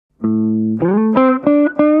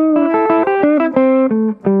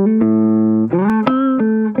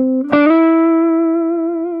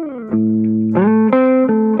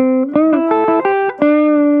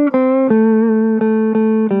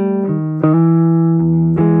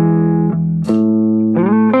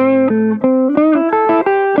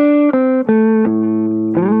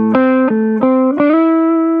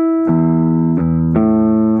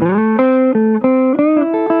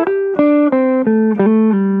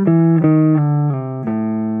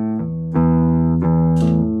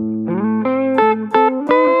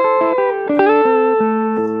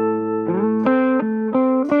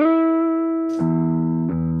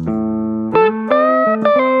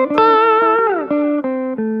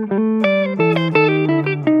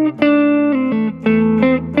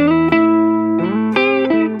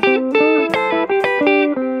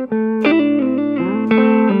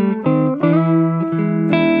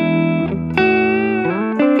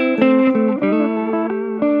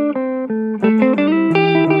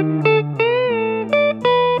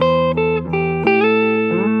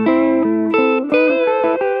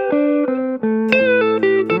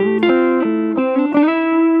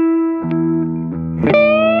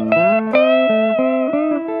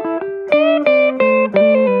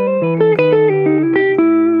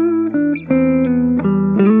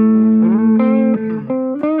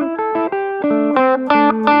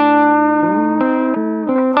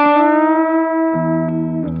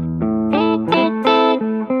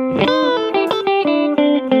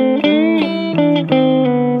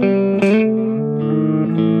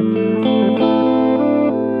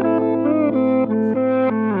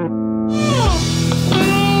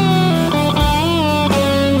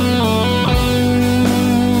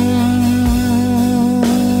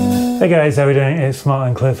Hey guys, how are we doing? It's Smart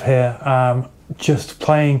and Cliff here. Just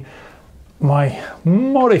playing my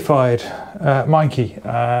modified Mikey.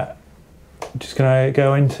 Just going to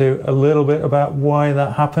go into a little bit about why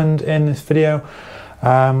that happened in this video.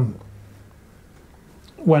 Went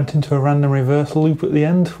into a random reverse loop at the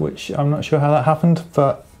end, which I'm not sure how that happened,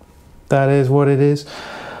 but that is what it is.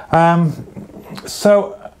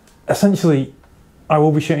 So essentially, I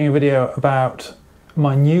will be shooting a video about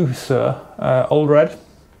my new Suhr, Ol'Red.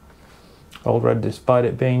 Ol'Red, despite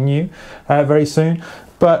it being new, very soon.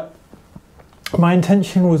 But my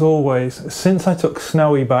intention was always, since I took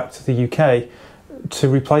Snowy back to the UK, to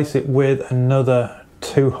replace it with another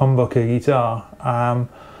 2 humbucker guitar,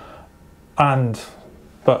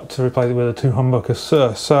 but to replace it with a 2 humbucker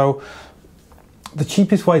Suhr. So the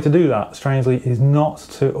cheapest way to do that, strangely, is not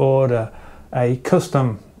to order a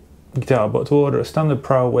custom guitar, but to order a standard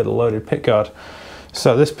Pro with a loaded pickguard.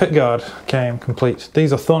 So this pickguard came complete.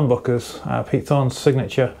 These are Thornbuckers, Pete Thorne's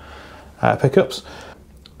signature pickups,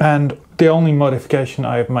 and the only modification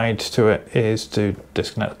I have made to it is to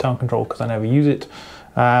disconnect the tone control because I never use it.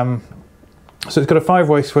 So it's got a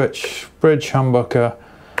 5-way switch, bridge, humbucker,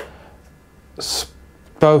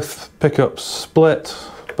 both pickups split,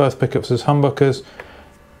 both pickups as humbuckers,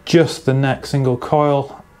 just the neck single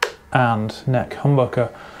coil and neck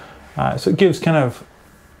humbucker. So it gives kind of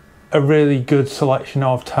a really good selection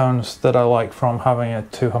of tones that I like from having a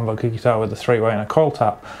 2 humbucker guitar with a 3-way and a coil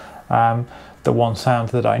tap. The one sound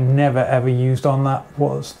that I never ever used on that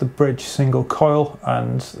was the bridge single coil,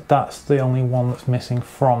 and that's the only one that's missing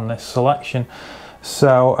from this selection.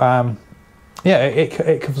 So yeah,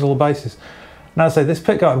 it covers all the bases. Now, as I say, this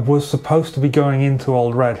pickguard was supposed to be going into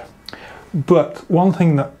Ol'Red, but one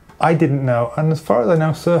thing that I didn't know, and as far as I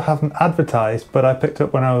know Suhr haven't advertised, but I picked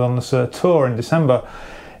up when I was on the Suhr tour in December,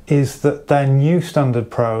 is that their new standard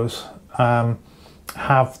Pros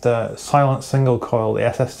have the silent single coil, the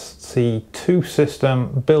SSC2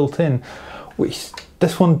 system built in, which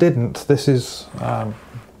this one didn't. This is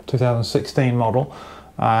 2016 model,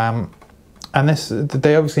 and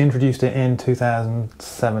they obviously introduced it in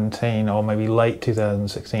 2017 or maybe late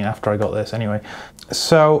 2016 after I got this anyway.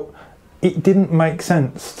 So it didn't make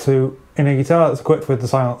sense to, in a guitar that's equipped with the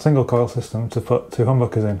silent single coil system, to put 2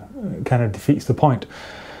 humbuckers in. It kind of defeats the point.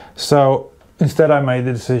 So instead I made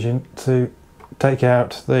the decision to take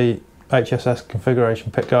out the HSS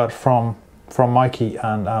configuration pickguard from Mikey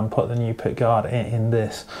and put the new pickguard in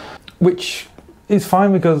this, which is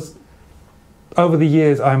fine because over the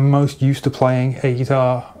years I'm most used to playing a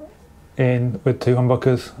guitar with 2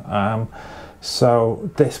 humbuckers.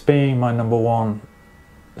 So this being my number one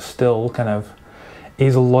still kind of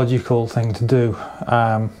is a logical thing to do,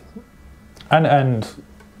 and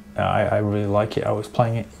I really like it. I was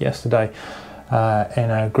playing it yesterday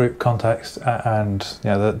in a group context, and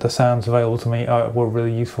yeah, the sounds available to me were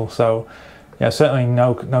really useful. So yeah, certainly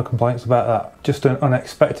no complaints about that. Just an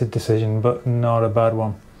unexpected decision, but not a bad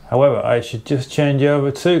one. However, I should just change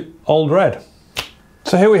over to Ol'Red.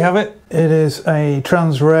 So here we have it. It is a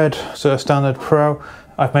trans red Suhr Standard Pro.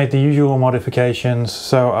 I've made the usual modifications,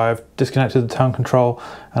 so I've disconnected the tone control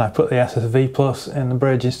and I've put the SSV plus in the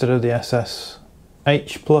bridge instead of the SSH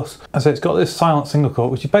plus. And so it's got this silent single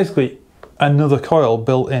coil, which is basically another coil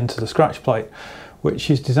built into the scratch plate,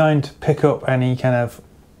 which is designed to pick up any kind of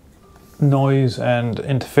noise and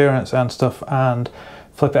interference and stuff and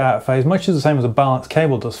flip it out of phase, much as the same as a balanced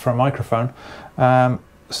cable does for a microphone.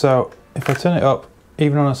 So if I turn it up,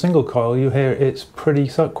 even on a single coil, you hear it's pretty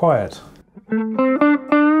quiet.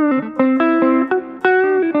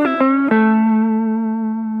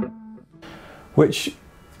 Which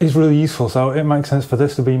is really useful, so it makes sense for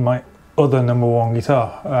this to be my other number one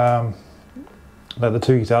guitar. They're the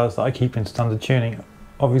 2 guitars that I keep in standard tuning.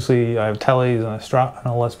 Obviously I have Tellys and a Strat and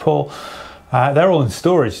a Les Paul. They're all in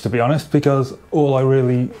storage, to be honest, because all I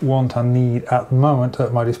really want and need at the moment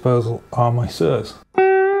at my disposal are my Suhrs.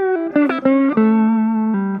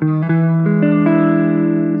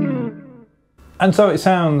 And so it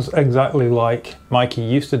sounds exactly like Mikey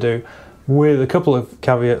used to do, with a couple of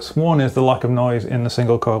caveats. One is the lack of noise in the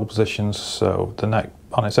single coil positions, so the neck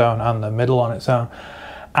on its own and the middle on its own.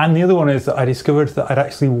 And the other one is that I discovered that I'd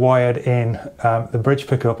actually wired in the bridge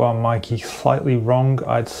pickup on Mikey slightly wrong.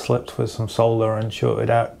 I'd slipped with some solder and shorted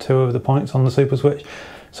out 2 of the points on the super switch.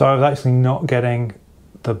 So I was actually not getting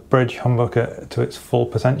the bridge humbucker to its full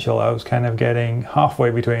potential. I was kind of getting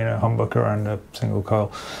halfway between a humbucker and a single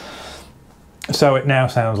coil. So it now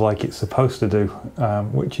sounds like it's supposed to do,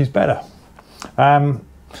 which is better.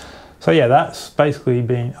 So yeah, that's basically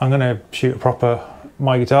I'm going to shoot a proper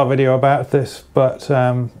my guitar video about this, but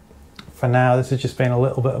for now this has just been a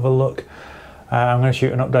little bit of a look I'm going to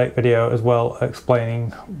shoot an update video as well,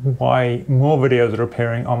 explaining why more videos are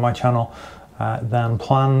appearing on my channel than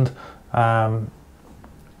planned.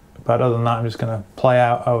 But other than that, I'm just going to play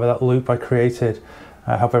out over that loop I created.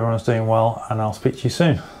 I hope everyone's doing well, and I'll speak to you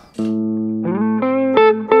soon.